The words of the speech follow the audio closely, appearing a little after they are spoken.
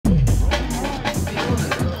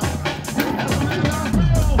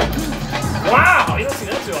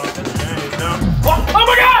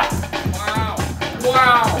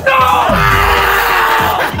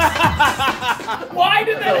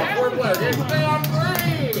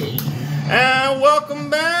And welcome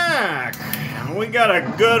back. We got a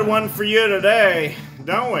good one for you today,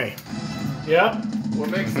 don't we? Yeah. What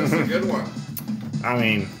makes this a good one? I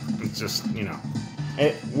mean, it's just, you know.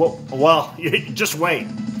 Well, just wait.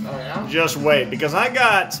 Oh yeah? Just wait, because I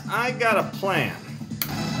got a plan.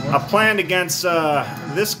 A plan against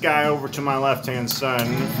this guy over to my left-hand side.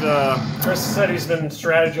 Chris said he's been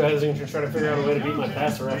strategizing to try to figure out a way to beat my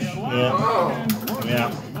pass rush. Yeah. Oh.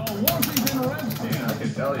 Yeah. I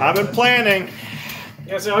can tell you. I've been planning.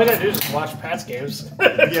 Yeah, so all I gotta do is just watch Pat's games.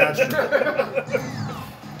 Yeah.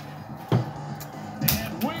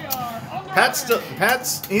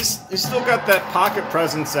 Pat's he's still got that pocket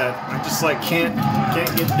presence that I just like can't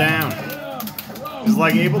get down. He's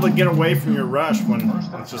like able to get away from your rush when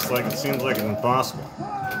it's just like it seems like it's impossible.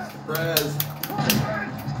 Prez.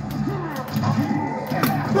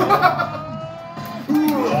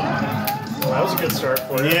 Well, that was a good start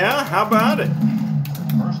for you. Yeah, how about it?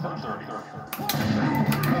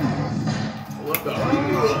 What the?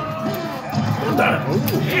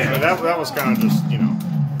 Ooh, yeah, that was kind of just, you know.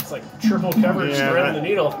 It's like triple coverage threading the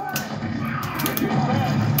needle.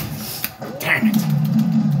 Damn it.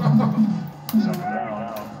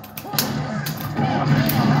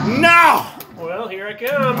 No! Well, here I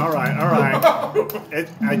come. All right.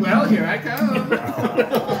 Well, here I come.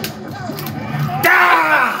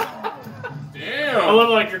 Ah! Damn. I love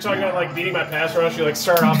like you're talking about like beating my pass rush. You like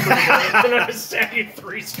start off pretty good, and then I stab you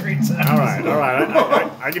 3 straight times. All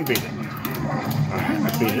right. I can beat it. All right, I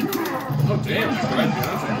beat it. Oh damn! Brad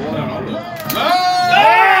Johnson blowing out all the.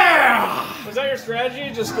 Ah! Was that your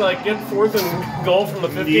strategy? Just like get 4th and goal from the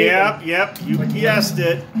 50? Yep. You guessed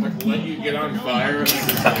it. Like let you get on fire and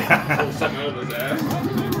just like pull something out of his ass.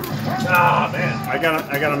 Ah man. I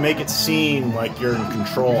gotta make it seem like you're in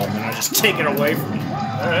control, and then I just take it away from you.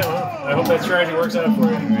 All right. Well, I hope that strategy works out for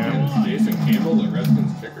you. Yeah, it's Jason Campbell, the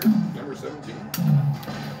Redskins kicker, number 17.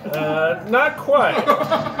 Not quite.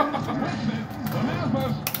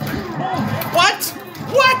 What?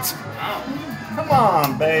 What? Wow. Come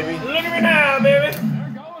on, baby. Look at me now, baby.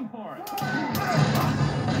 They're going for it.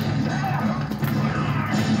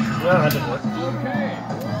 No, that didn't work. Okay.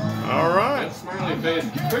 All right. That smiley face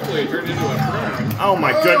quickly turned into a frown. Oh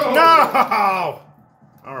my goodness. No!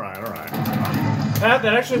 All right. Pat,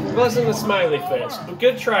 that actually wasn't a smiley face, but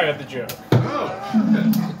good try at the joke. Oh,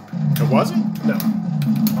 It wasn't? No.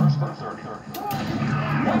 First and 30.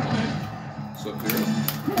 shit. Sub-Zero.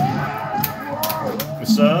 The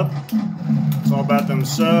sub? It's all about them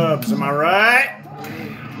subs, am I right?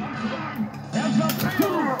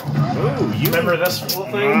 Ooh, you Remember this whole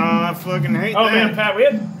thing? I fucking hate Oh that. man, Pat, we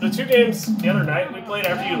had the 2 games the other night we played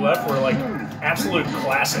after you left were like absolute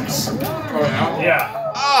classics. Oh, yeah?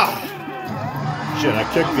 Yeah. Ah! Shit, I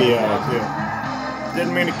kicked the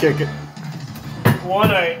didn't mean to kick it.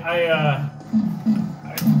 One, I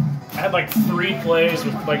had like 3 plays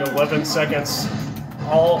with like 11 seconds,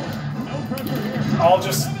 all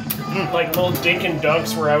just like little dink and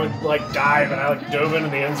dunks where I would like dive and I like dove into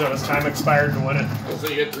the end zone as time expired to win it. Oh, so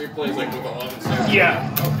you get 3 plays like with 11 seconds? Yeah.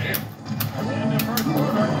 Oh, damn.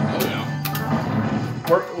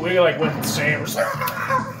 Oh, We like went insane. We're just like,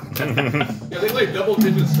 yeah. Yeah, they like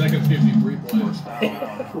double-digit seconds, 53 plays.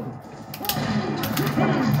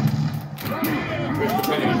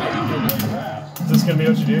 Depending on how you do it. is this gonna be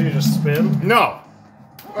what you do? You just spin? No.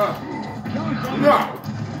 No!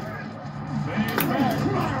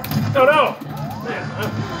 Oh no! Man,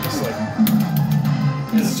 I'm just like,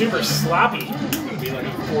 this is super sloppy. It's gonna be like a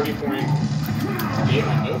 40-point game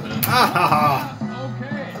on open. Ah!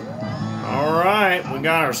 Okay. All right, we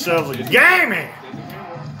got ourselves a gamey.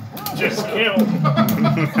 Just kill.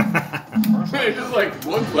 It just like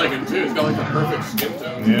looks like him too. It's got like the perfect skin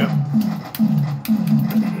tone. Yeah.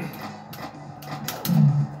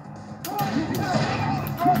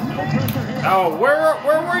 Oh, where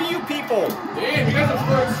were you people? Damn, you guys have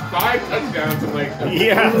scored 5 touchdowns in like a quarter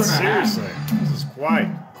Yeah, and a half. seriously. This is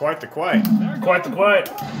quite the quite. Quite the quiet.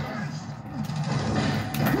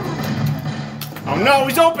 Oh no,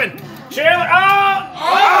 he's open. Chandler! Oh!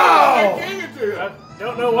 Oh! I gave it to you! I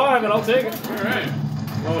don't know why, but I'll take it. Alright.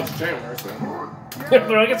 Well, it's Chandler, so. They're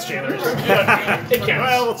like, it's Chandler. It counts.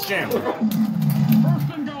 Well, it's Chandler. First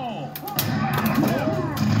and goal.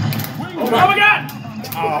 Oh my god!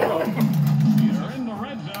 Oh. They're in the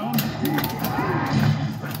red zone.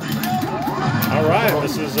 All right,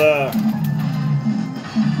 this is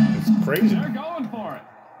it's crazy. They're going for it.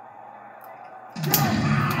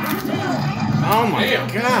 Oh my Damn.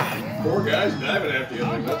 god. 4 guys diving after you.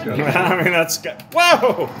 Like, that's gotta I mean, that's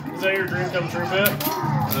whoa. Is that your dream come true, bit?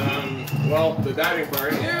 well, the diving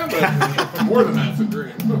part, yeah, but more than that's a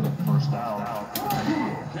dream. First down.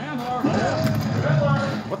 Chandler.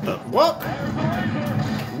 What the what?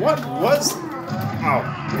 What was? Oh,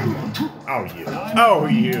 oh you, oh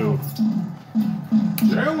you.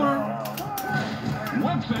 Chandler.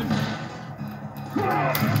 Whips it.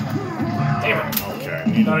 Damn it. Okay, I I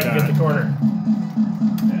need thought I to could get the corner.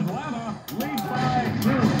 Atlanta leads by 2.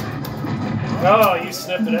 Oh, you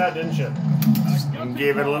sniffed it out, didn't you? And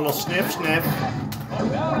gave it a little sniff.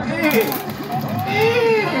 Down again.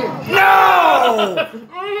 No!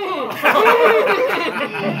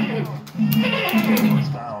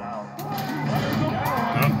 First down.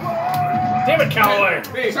 Damn it, Callaway!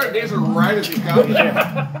 Hey, he started dancing right as he caught it.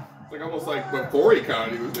 It's like almost like before he caught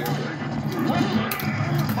it, he was dancing.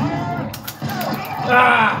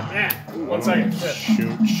 Ah, man. 1 second.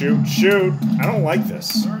 Shit. Shoot. I don't like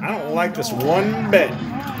this. I don't like this one bit.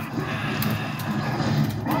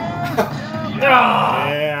 Ah,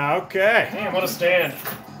 Yeah, okay. damn, what a stand.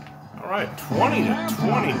 All right, 20 to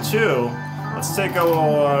 22. Let's take a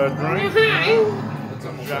little drink. That's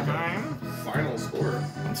almost like a Time. final score.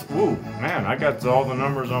 Ooh, man, I got all the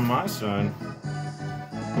numbers on my side.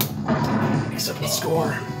 Except the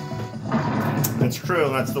score. That's true.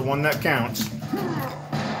 That's the one that counts.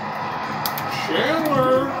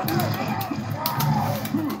 Chandler!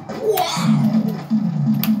 Wow!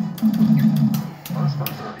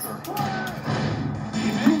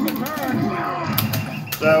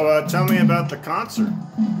 So, tell me about the concert.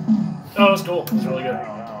 Oh, it was cool. It was really good.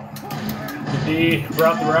 D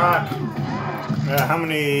brought the rock. How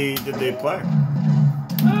many did they play?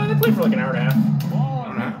 They played for like an hour and a half.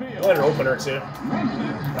 They had an opener too.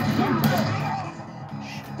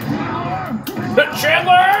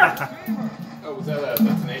 Chandler! Oh, was that a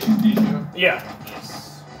Destination D show? Yeah.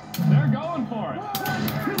 They're going for it.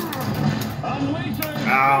 Unleashing.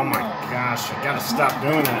 Oh my gosh, I gotta stop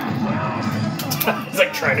doing that. He's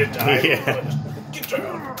like trying to die. Yeah. Get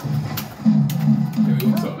down. Yeah, we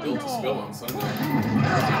went to Built to Spill on Sunday.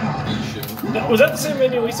 Was that the same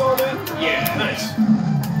venue we saw that? Yeah. Nice.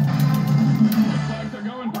 Looks like they're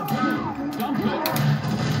going for 2. Dumps it.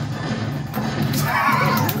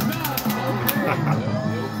 The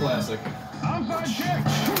old classic. Outside kick.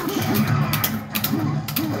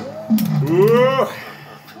 Ooh.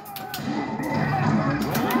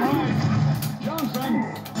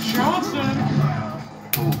 Johnson.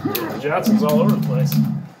 Johnson's all over the place. He's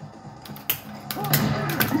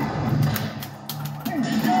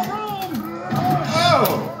got room. Oh.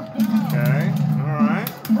 Okay. All right.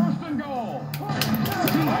 First and goal.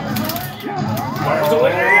 Fires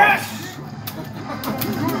away. Yes!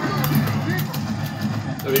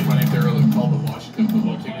 That'd be funny if they really called the Washington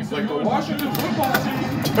football team. It's like the Washington football team.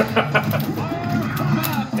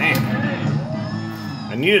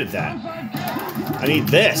 Damn. I needed that. I need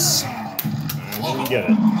this. I didn't get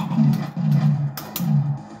it.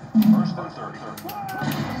 First and 30.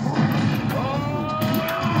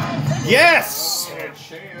 Yes!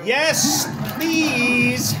 Yes,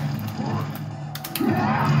 please!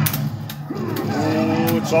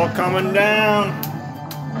 Ooh, it's all coming down.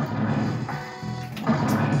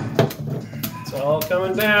 It's all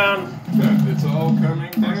coming down. It's all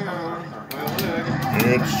coming down. My leg.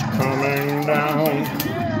 It's coming down.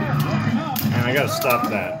 And I gotta stop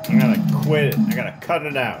that. I gotta quit it. I gotta cut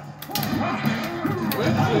it out.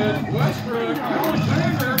 Whitson, Westbrook,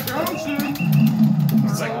 Alexander, Johnson.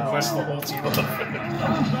 It's like West the whole team. It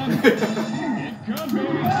could be. It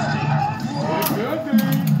could be.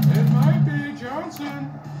 It might be Johnson.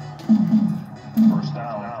 First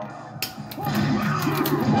down.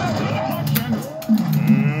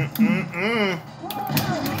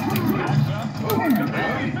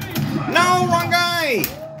 No, wrong guy!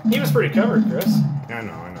 He was pretty covered, Chris. I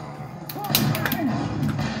know.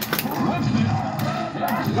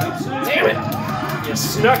 Damn it! You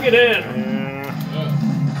snuck it in.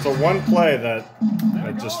 Yeah. It's a one play that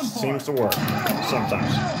just seems to work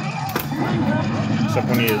sometimes. Except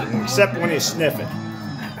when you sniff it.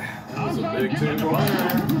 That was a big 2-pointer.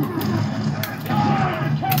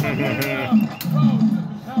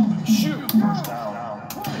 Shoot. First down.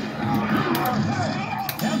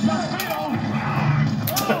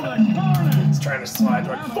 He's trying to slide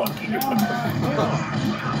like fuck you.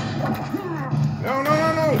 No.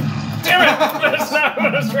 Damn it! That's not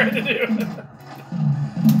what I was trying to do.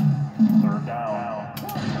 Third down.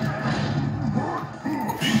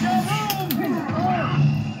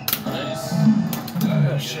 Nice.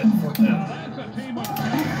 Oh shit, fourth down. That's a team of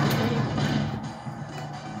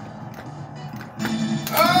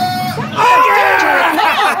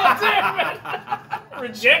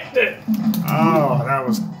reject it. Oh, that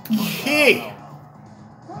was key.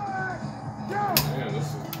 Man, this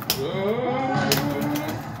is good.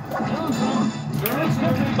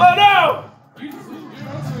 Oh no!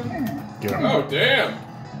 Get him. Oh, damn.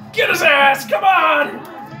 Get his ass! Come on!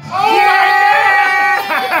 Oh,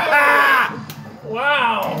 Yeah!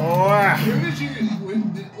 Wow. Oh, Who did you...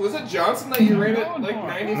 Was it Johnson that you ran it like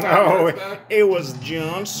 95 no, minutes back? it was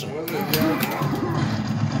Johnson. Was it Johnson?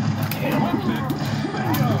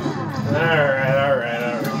 Alright.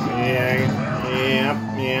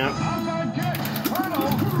 Yeah.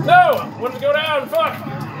 No! Wanted to go down, fuck!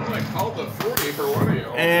 Well, I called the 40 for one of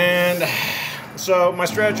y'all. And so my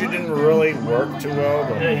strategy didn't really work too well,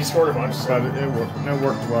 but Yeah, he scored a bunch. it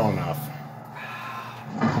worked well enough.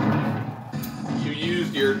 You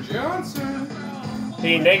used your Johnson.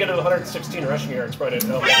 The negative 116 rushing yards probably didn't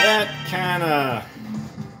help. That kind of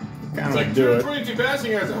It's like do it. 222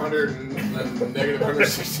 passing yards, 100 and then negative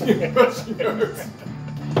 116 rushing yards.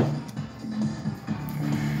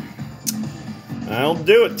 I'll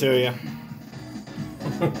do it to you.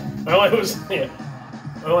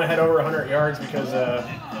 I only had over 100 yards because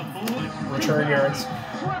return yards.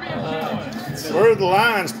 Where the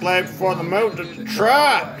Lions play before the move to the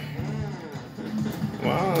trot.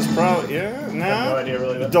 Well, it's probably I have no no. idea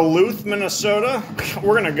really. Duluth, Minnesota.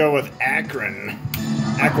 We're gonna go with Akron.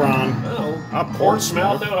 Oh,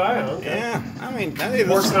 Portsmouth. Ohio. Okay. Yeah, I mean, I think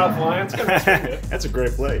Portsmouth Lions. that's a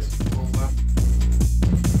great place.